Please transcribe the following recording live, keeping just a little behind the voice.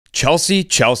Chelsea,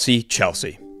 Chelsea,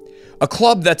 Chelsea. A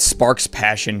club that sparks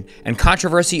passion and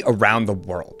controversy around the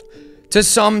world. To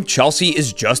some, Chelsea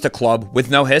is just a club with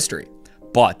no history.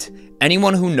 But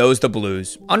anyone who knows the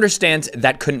Blues understands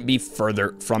that couldn't be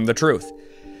further from the truth.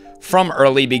 From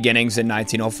early beginnings in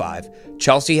 1905,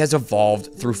 Chelsea has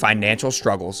evolved through financial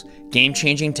struggles,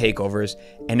 game-changing takeovers,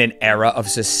 and an era of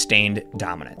sustained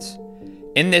dominance.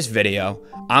 In this video,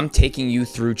 I'm taking you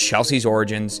through Chelsea's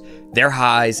origins, their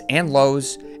highs and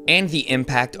lows, and the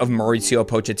impact of Mauricio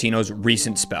Pochettino's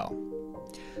recent spell.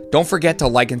 Don't forget to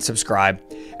like and subscribe,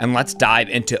 and let's dive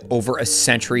into over a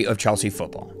century of Chelsea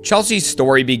football. Chelsea's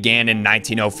story began in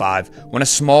 1905 when a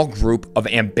small group of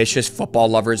ambitious football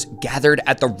lovers gathered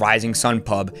at the Rising Sun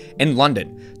pub in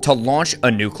London to launch a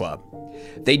new club.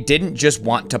 They didn't just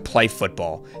want to play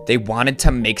football, they wanted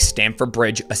to make Stamford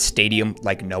Bridge a stadium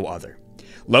like no other.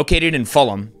 Located in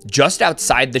Fulham, just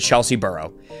outside the Chelsea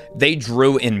borough, they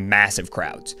drew in massive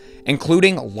crowds,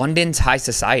 including London's high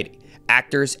society,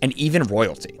 actors, and even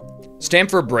royalty.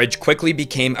 Stamford Bridge quickly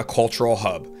became a cultural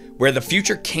hub, where the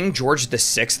future King George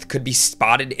VI could be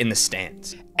spotted in the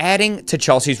stands, adding to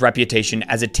Chelsea's reputation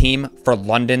as a team for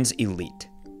London's elite.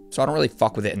 So I don't really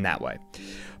fuck with it in that way.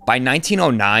 By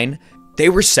 1909, they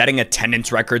were setting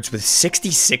attendance records with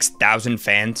 66,000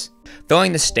 fans,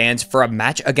 filling the stands for a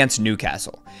match against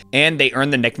Newcastle, and they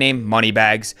earned the nickname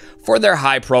Moneybags for their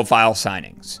high-profile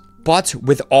signings. But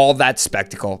with all that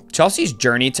spectacle, Chelsea's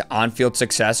journey to on-field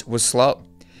success was slow.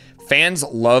 Fans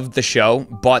loved the show,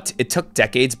 but it took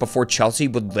decades before Chelsea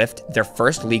would lift their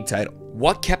first league title.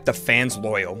 What kept the fans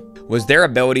loyal was their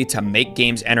ability to make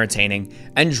games entertaining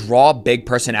and draw big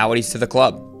personalities to the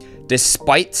club.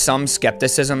 Despite some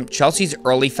skepticism, Chelsea's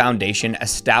early foundation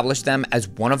established them as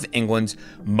one of England's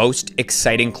most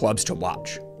exciting clubs to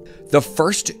watch. The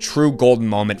first true golden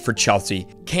moment for Chelsea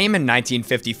came in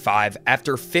 1955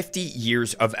 after 50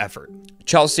 years of effort.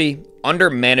 Chelsea, under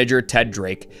manager Ted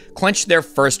Drake, clinched their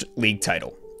first league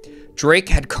title. Drake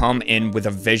had come in with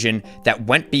a vision that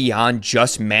went beyond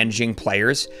just managing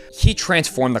players. He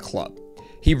transformed the club.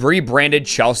 He rebranded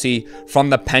Chelsea from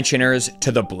the pensioners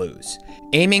to the Blues,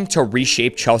 aiming to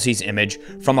reshape Chelsea's image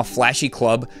from a flashy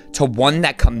club to one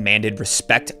that commanded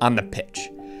respect on the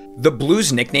pitch. The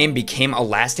Blues nickname became a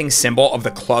lasting symbol of the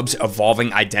club's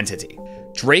evolving identity.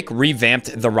 Drake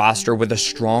revamped the roster with a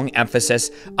strong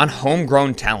emphasis on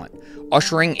homegrown talent,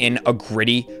 ushering in a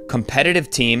gritty,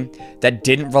 competitive team that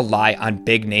didn't rely on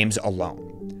big names alone.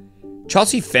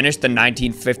 Chelsea finished the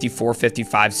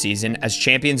 1954-55 season as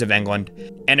champions of England,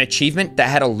 an achievement that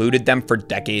had eluded them for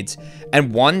decades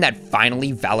and one that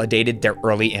finally validated their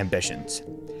early ambitions.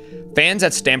 Fans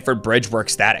at Stamford Bridge were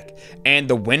ecstatic, and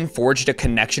the win forged a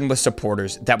connection with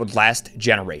supporters that would last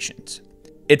generations.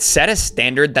 It set a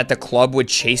standard that the club would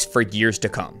chase for years to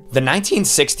come. The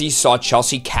 1960s saw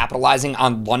Chelsea capitalizing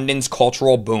on London's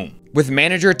cultural boom, with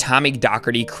manager Tommy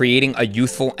Docherty creating a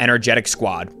youthful, energetic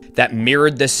squad that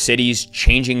mirrored the city's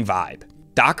changing vibe.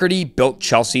 Docherty built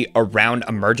Chelsea around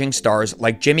emerging stars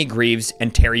like Jimmy Greaves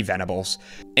and Terry Venables,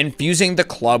 infusing the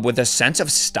club with a sense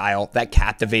of style that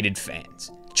captivated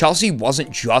fans. Chelsea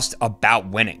wasn't just about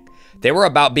winning. They were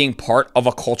about being part of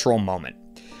a cultural moment.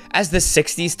 As the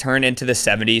 60s turned into the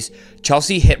 70s,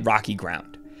 Chelsea hit rocky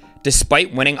ground.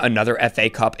 Despite winning another FA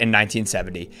Cup in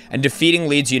 1970 and defeating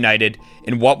Leeds United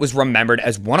in what was remembered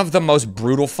as one of the most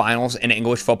brutal finals in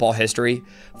English football history,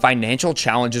 financial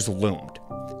challenges loomed.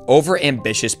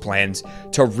 Over-ambitious plans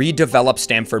to redevelop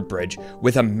Stamford Bridge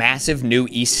with a massive new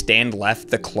East Stand left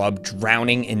the club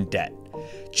drowning in debt.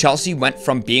 Chelsea went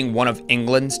from being one of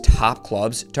England's top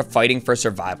clubs to fighting for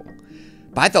survival.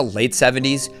 By the late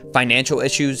 70s, financial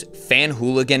issues, fan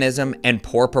hooliganism, and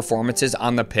poor performances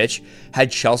on the pitch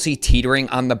had Chelsea teetering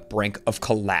on the brink of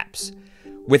collapse.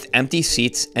 With empty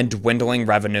seats and dwindling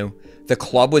revenue, the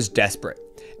club was desperate,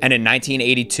 and in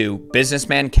 1982,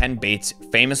 businessman Ken Bates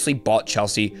famously bought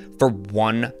Chelsea for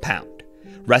 £1,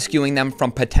 rescuing them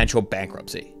from potential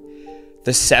bankruptcy.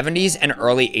 The 70s and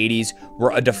early 80s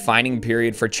were a defining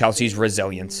period for Chelsea's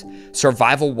resilience.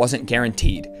 Survival wasn't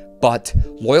guaranteed, but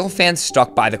loyal fans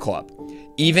stuck by the club,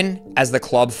 even as the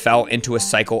club fell into a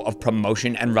cycle of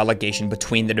promotion and relegation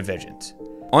between the divisions.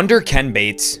 Under Ken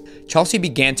Bates, Chelsea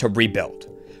began to rebuild.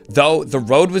 Though the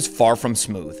road was far from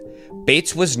smooth,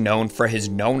 Bates was known for his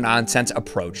no-nonsense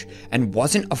approach and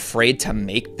wasn't afraid to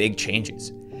make big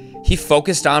changes. He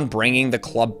focused on bringing the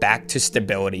club back to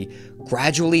stability,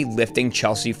 gradually lifting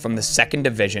Chelsea from the second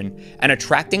division and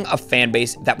attracting a fan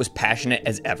base that was passionate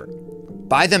as ever.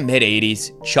 By the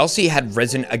mid-80s, Chelsea had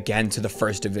risen again to the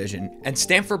first division, and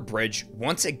Stamford Bridge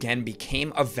once again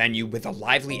became a venue with a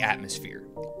lively atmosphere.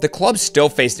 The club still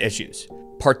faced issues,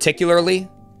 particularly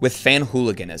with fan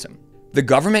hooliganism. The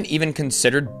government even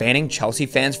considered banning Chelsea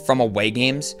fans from away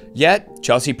games, yet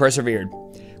Chelsea persevered.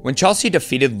 When Chelsea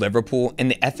defeated Liverpool in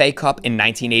the FA Cup in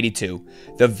 1982,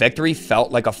 the victory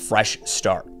felt like a fresh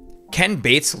start. Ken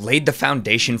Bates laid the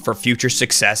foundation for future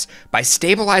success by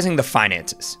stabilizing the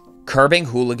finances, curbing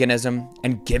hooliganism,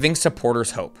 and giving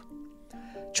supporters hope.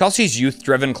 Chelsea's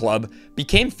youth-driven club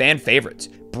became fan favorites,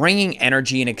 bringing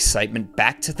energy and excitement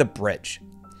back to the Bridge.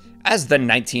 As the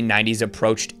 1990s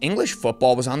approached, English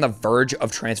football was on the verge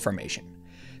of transformation.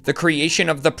 The creation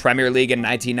of the Premier League in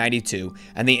 1992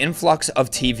 and the influx of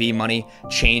TV money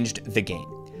changed the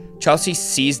game. Chelsea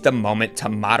seized the moment to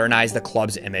modernize the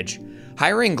club's image,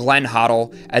 hiring Glenn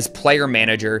Hoddle as player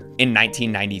manager in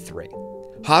 1993.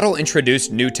 Hoddle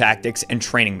introduced new tactics and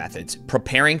training methods,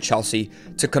 preparing Chelsea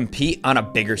to compete on a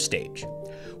bigger stage.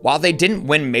 While they didn't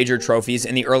win major trophies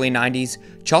in the early 90s,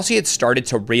 Chelsea had started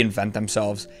to reinvent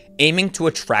themselves, aiming to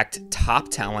attract top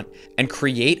talent and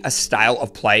create a style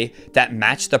of play that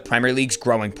matched the Premier League's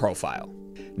growing profile.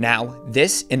 Now,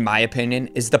 this, in my opinion,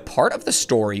 is the part of the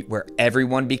story where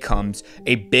everyone becomes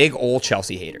a big old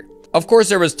Chelsea hater. Of course,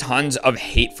 there was tons of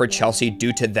hate for Chelsea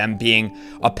due to them being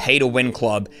a pay-to-win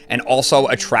club and also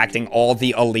attracting all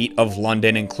the elite of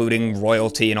London, including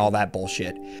royalty and all that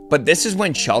bullshit. But this is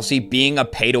when Chelsea, being a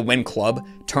pay-to-win club,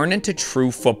 turned into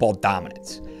true football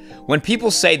dominance. When people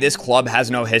say this club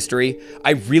has no history,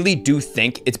 I really do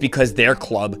think it's because their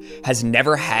club has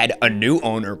never had a new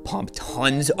owner pump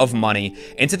tons of money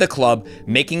into the club,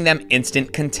 making them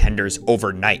instant contenders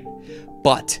overnight.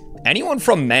 But anyone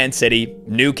from Man City,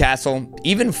 Newcastle,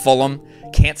 even Fulham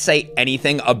can't say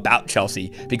anything about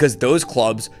Chelsea because those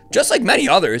clubs, just like many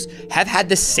others, have had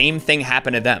the same thing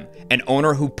happen to them. An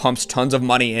owner who pumps tons of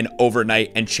money in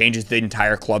overnight and changes the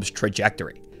entire club's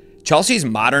trajectory. Chelsea's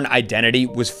modern identity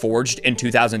was forged in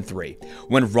 2003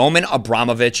 when Roman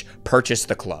Abramovich purchased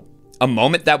the club. A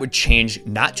moment that would change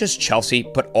not just Chelsea,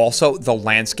 but also the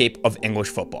landscape of English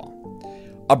football.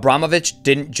 Abramovich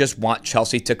didn't just want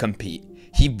Chelsea to compete.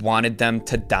 He wanted them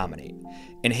to dominate.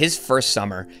 In his first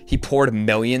summer, he poured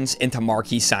millions into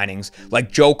marquee signings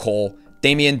like Joe Cole,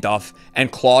 Damien Duff,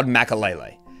 and Claude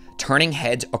Makelele, turning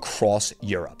heads across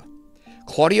Europe.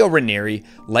 Claudio Ranieri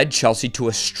led Chelsea to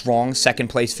a strong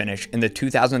second-place finish in the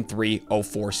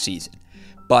 2003-04 season,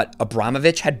 but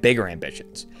Abramovich had bigger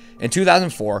ambitions. In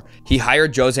 2004, he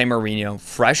hired Jose Mourinho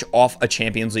fresh off a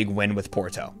Champions League win with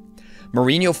Porto.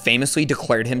 Mourinho famously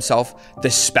declared himself the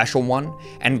special one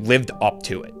and lived up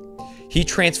to it. He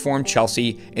transformed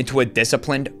Chelsea into a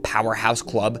disciplined powerhouse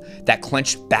club that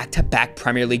clinched back-to-back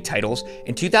Premier League titles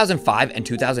in 2005 and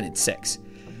 2006.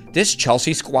 This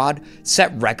Chelsea squad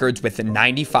set records with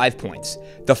 95 points,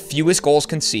 the fewest goals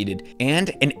conceded, and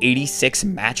an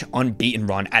 86-match unbeaten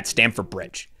run at Stamford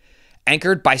Bridge.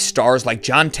 Anchored by stars like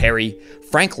John Terry,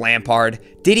 Frank Lampard,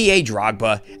 Didier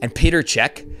Drogba, and Peter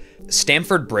Cech,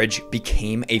 Stamford Bridge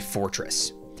became a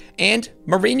fortress. And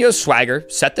Mourinho's swagger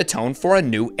set the tone for a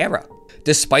new era.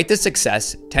 Despite the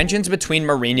success, tensions between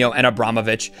Mourinho and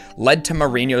Abramovich led to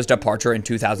Mourinho's departure in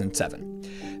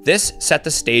 2007. This set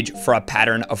the stage for a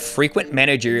pattern of frequent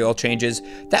managerial changes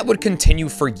that would continue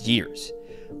for years.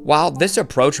 While this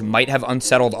approach might have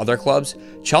unsettled other clubs,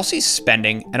 Chelsea's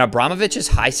spending and Abramovich's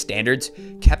high standards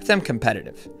kept them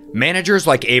competitive. Managers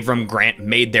like Avram Grant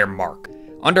made their mark.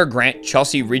 Under Grant,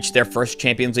 Chelsea reached their first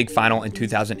Champions League final in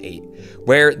 2008,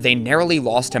 where they narrowly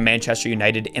lost to Manchester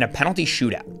United in a penalty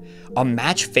shootout, a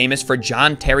match famous for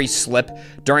John Terry's slip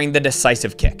during the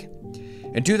decisive kick.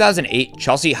 In 2008,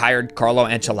 Chelsea hired Carlo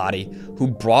Ancelotti, who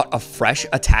brought a fresh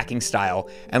attacking style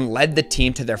and led the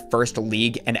team to their first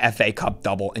league and FA Cup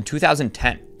double in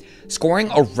 2010,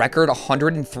 scoring a record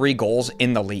 103 goals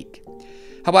in the league.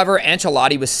 However,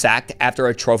 Ancelotti was sacked after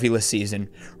a trophyless season,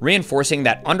 reinforcing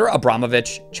that under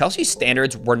Abramovich, Chelsea's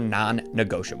standards were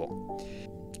non-negotiable.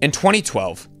 In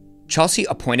 2012, Chelsea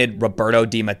appointed Roberto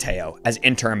Di Matteo as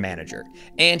interim manager,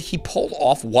 and he pulled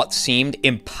off what seemed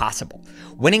impossible,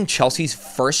 winning Chelsea's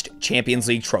first Champions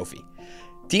League trophy.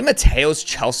 Di Matteo's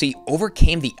Chelsea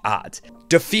overcame the odds,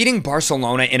 defeating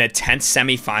Barcelona in a tense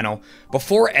semi-final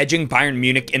before edging Bayern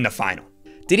Munich in the final.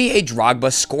 Didier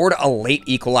Drogba scored a late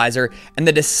equalizer and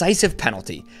the decisive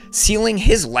penalty, sealing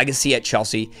his legacy at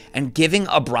Chelsea and giving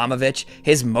Abramovich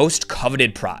his most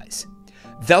coveted prize.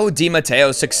 Though Di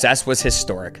Matteo's success was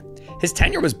historic, his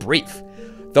tenure was brief.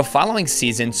 The following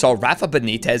season saw Rafa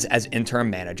Benitez as interim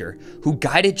manager, who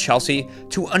guided Chelsea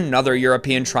to another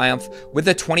European triumph with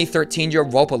the 2013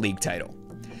 Europa League title.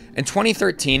 In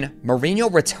 2013,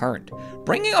 Mourinho returned,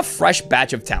 bringing a fresh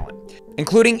batch of talent,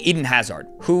 including Eden Hazard,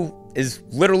 who is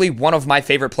literally one of my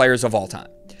favorite players of all time,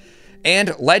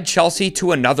 and led Chelsea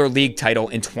to another league title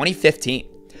in 2015.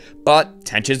 But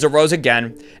tensions arose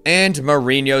again, and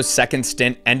Mourinho's second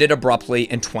stint ended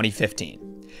abruptly in 2015.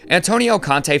 Antonio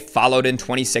Conte followed in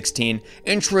 2016,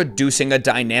 introducing a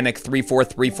dynamic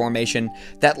 3-4-3 formation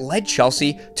that led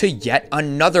Chelsea to yet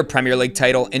another Premier League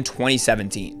title in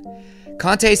 2017.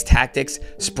 Conte's tactics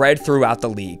spread throughout the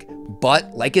league,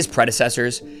 but like his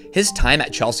predecessors, his time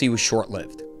at Chelsea was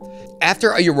short-lived.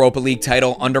 After a Europa League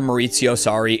title under Mauricio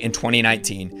Sarri in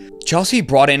 2019, Chelsea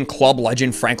brought in club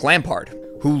legend Frank Lampard,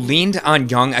 who leaned on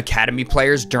young academy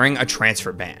players during a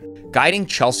transfer ban, guiding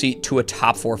Chelsea to a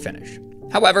top 4 finish.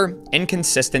 However,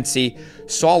 inconsistency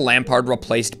saw Lampard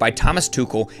replaced by Thomas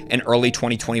Tuchel in early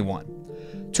 2021.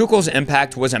 Tuchel's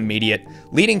impact was immediate,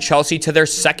 leading Chelsea to their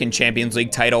second Champions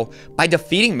League title by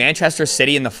defeating Manchester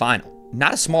City in the final,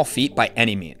 not a small feat by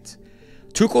any means.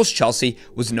 Tuchel's Chelsea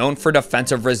was known for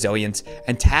defensive resilience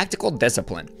and tactical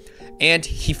discipline, and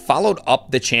he followed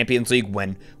up the Champions League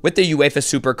win with the UEFA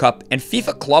Super Cup and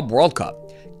FIFA Club World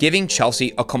Cup, giving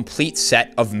Chelsea a complete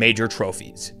set of major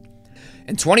trophies.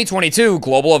 In 2022,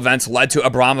 global events led to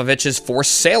Abramovich's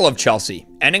forced sale of Chelsea,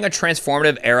 ending a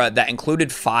transformative era that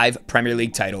included 5 Premier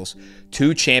League titles,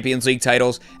 2 Champions League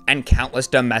titles, and countless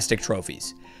domestic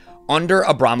trophies. Under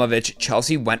Abramovich,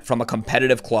 Chelsea went from a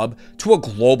competitive club to a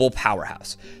global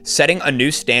powerhouse, setting a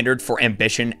new standard for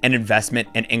ambition and investment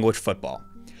in English football.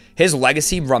 His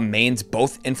legacy remains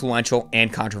both influential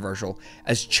and controversial,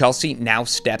 as Chelsea now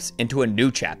steps into a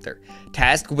new chapter,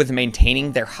 tasked with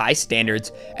maintaining their high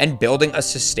standards and building a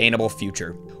sustainable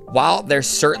future. While there's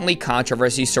certainly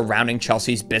controversy surrounding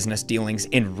Chelsea's business dealings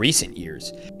in recent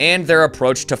years, and their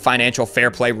approach to financial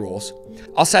fair play rules,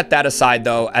 I'll set that aside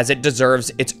though, as it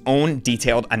deserves its own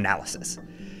detailed analysis.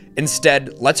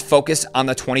 Instead, let's focus on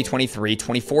the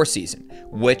 2023-24 season,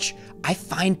 which I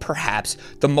find perhaps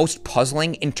the most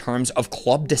puzzling in terms of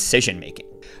club decision-making.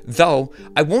 Though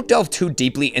I won't delve too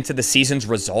deeply into the season's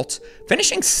results,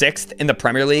 finishing 6th in the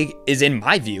Premier League is, in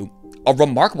my view, a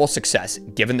remarkable success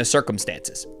given the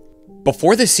circumstances.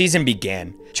 Before the season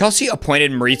began, Chelsea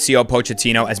appointed Mauricio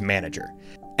Pochettino as manager,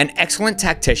 an excellent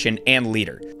tactician and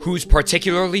leader who's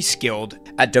particularly skilled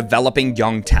at developing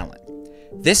young talent.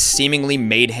 This seemingly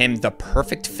made him the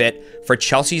perfect fit for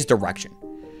Chelsea's direction.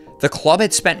 The club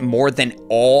had spent more than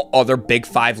all other Big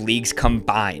 5 leagues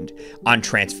combined on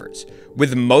transfers,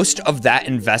 with most of that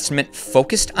investment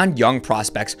focused on young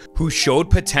prospects who showed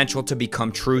potential to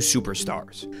become true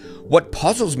superstars. What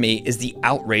puzzles me is the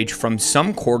outrage from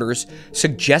some quarters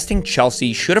suggesting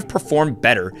Chelsea should have performed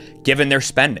better given their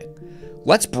spending.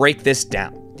 Let's break this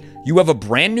down. You have a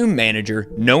brand new manager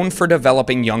known for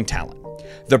developing young talent,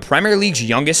 the Premier League's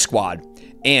youngest squad,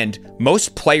 and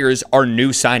most players are new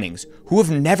signings who have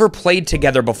never played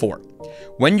together before.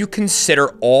 When you consider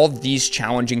all these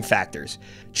challenging factors,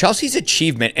 Chelsea's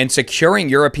achievement in securing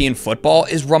European football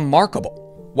is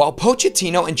remarkable. While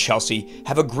Pochettino and Chelsea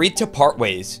have agreed to part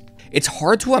ways, it's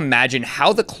hard to imagine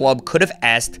how the club could have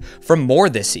asked for more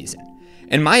this season.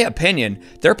 In my opinion,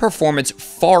 their performance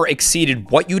far exceeded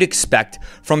what you'd expect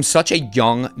from such a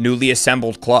young, newly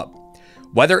assembled club.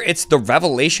 Whether it's the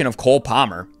revelation of Cole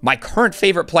Palmer, my current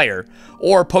favorite player,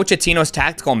 or Pochettino's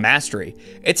tactical mastery,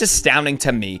 it's astounding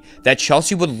to me that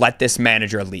Chelsea would let this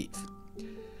manager leave.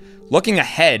 Looking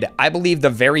ahead, I believe the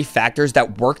very factors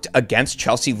that worked against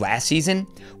Chelsea last season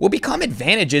will become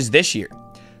advantages this year.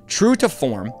 True to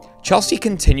form, Chelsea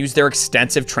continues their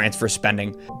extensive transfer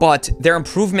spending, but their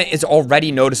improvement is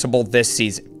already noticeable this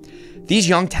season. These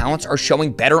young talents are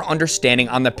showing better understanding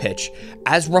on the pitch,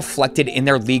 as reflected in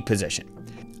their league position.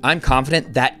 I'm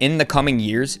confident that in the coming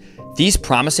years, these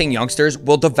promising youngsters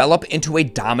will develop into a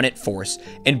dominant force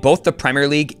in both the Premier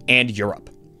League and Europe.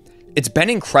 It's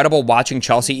been incredible watching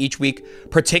Chelsea each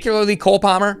week, particularly Cole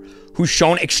Palmer, who's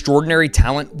shown extraordinary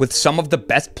talent with some of the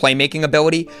best playmaking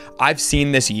ability I've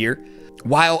seen this year.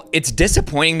 While it's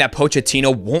disappointing that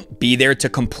Pochettino won't be there to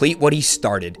complete what he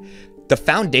started, the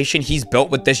foundation he's built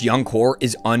with this young core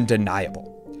is undeniable.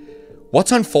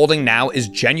 What's unfolding now is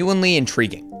genuinely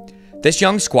intriguing. This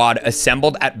young squad,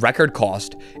 assembled at record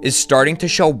cost, is starting to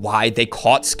show why they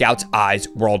caught scouts' eyes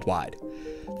worldwide.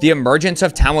 The emergence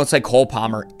of talents like Cole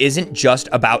Palmer isn't just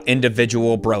about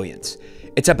individual brilliance.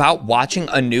 It's about watching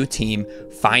a new team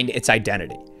find its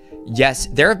identity. Yes,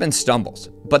 there have been stumbles,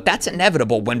 but that's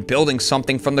inevitable when building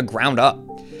something from the ground up.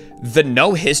 The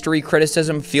no history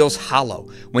criticism feels hollow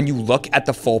when you look at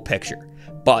the full picture.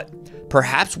 But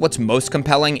perhaps what's most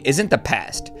compelling isn't the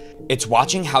past. It's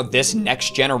watching how this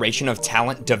next generation of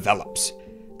talent develops.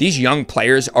 These young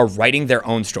players are writing their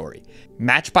own story,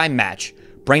 match by match,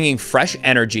 bringing fresh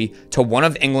energy to one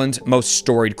of England's most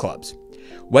storied clubs.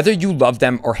 Whether you love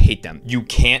them or hate them, you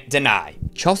can't deny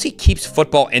Chelsea keeps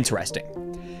football interesting.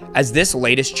 As this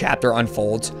latest chapter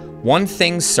unfolds, one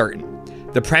thing's certain: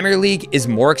 the Premier League is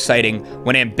more exciting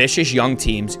when ambitious young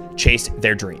teams chase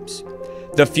their dreams.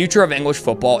 The future of English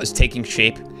football is taking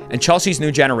shape, and Chelsea's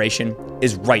new generation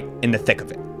is right in the thick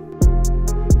of it.